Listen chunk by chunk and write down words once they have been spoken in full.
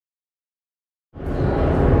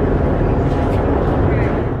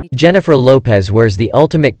Jennifer Lopez wears the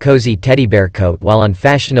ultimate cozy teddy bear coat while on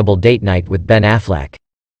fashionable date night with Ben Affleck.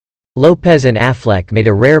 Lopez and Affleck made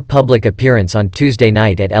a rare public appearance on Tuesday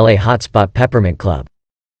night at LA hotspot Peppermint Club.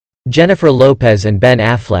 Jennifer Lopez and Ben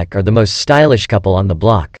Affleck are the most stylish couple on the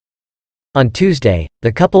block. On Tuesday,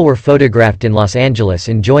 the couple were photographed in Los Angeles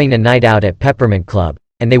enjoying a night out at Peppermint Club,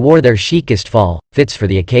 and they wore their chicest fall fits for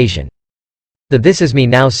the occasion. The This Is Me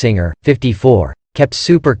Now singer, 54, kept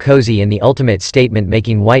super cozy in the ultimate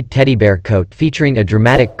statement-making white teddy bear coat featuring a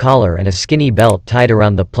dramatic collar and a skinny belt tied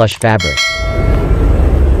around the plush fabric.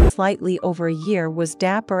 Slightly over a year was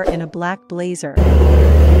dapper in a black blazer.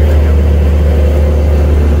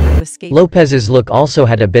 Lopez's look also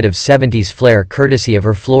had a bit of 70s flair courtesy of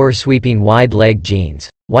her floor-sweeping wide-leg jeans,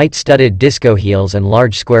 white studded disco heels and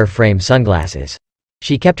large square-frame sunglasses.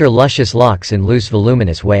 She kept her luscious locks in loose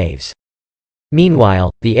voluminous waves.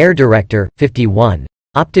 Meanwhile, the Air director, 51,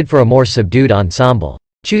 opted for a more subdued ensemble,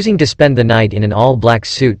 choosing to spend the night in an all-black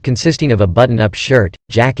suit consisting of a button-up shirt,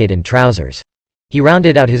 jacket and trousers. He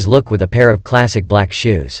rounded out his look with a pair of classic black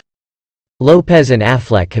shoes. Lopez and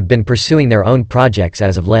Affleck have been pursuing their own projects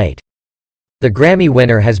as of late. The Grammy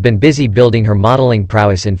winner has been busy building her modeling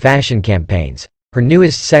prowess in fashion campaigns. Her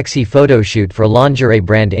newest sexy photo shoot for lingerie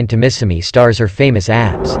brand Intimissimi stars her famous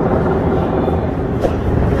abs.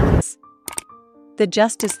 The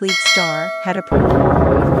Justice League star had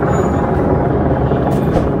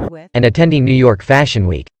and attending New York Fashion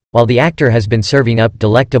Week, while the actor has been serving up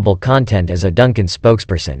delectable content as a Dunkin'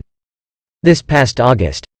 spokesperson. This past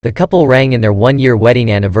August, the couple rang in their one-year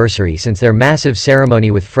wedding anniversary since their massive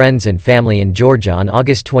ceremony with friends and family in Georgia on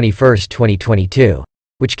August 21, 2022,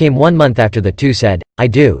 which came 1 month after the two said, "I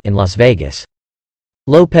do," in Las Vegas.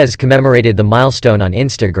 Lopez commemorated the milestone on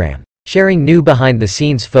Instagram, sharing new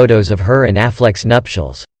behind-the-scenes photos of her and Affleck's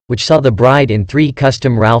nuptials, which saw the bride in 3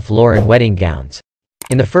 custom Ralph Lauren wedding gowns.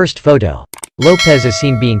 In the first photo, Lopez is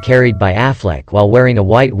seen being carried by Affleck while wearing a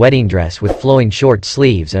white wedding dress with flowing short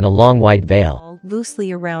sleeves and a long white veil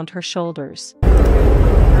loosely around her shoulders.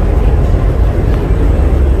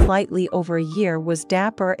 Slightly over a year was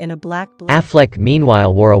dapper in a black blazer. Affleck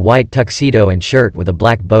meanwhile wore a white tuxedo and shirt with a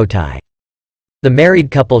black bow tie. The married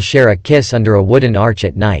couple share a kiss under a wooden arch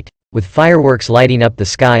at night, with fireworks lighting up the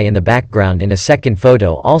sky in the background in a second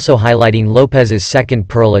photo also highlighting Lopez's second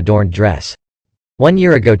pearl-adorned dress. 1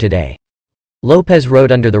 year ago today, Lopez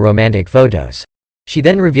wrote under the romantic photos. She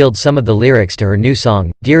then revealed some of the lyrics to her new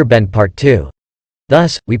song, Dear Ben Part 2.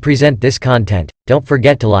 Thus, we present this content. Don't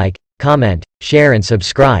forget to like, comment, share and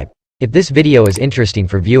subscribe, if this video is interesting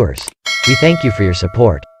for viewers. We thank you for your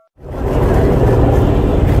support.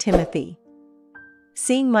 Timothy.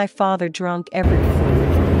 Seeing my father drunk every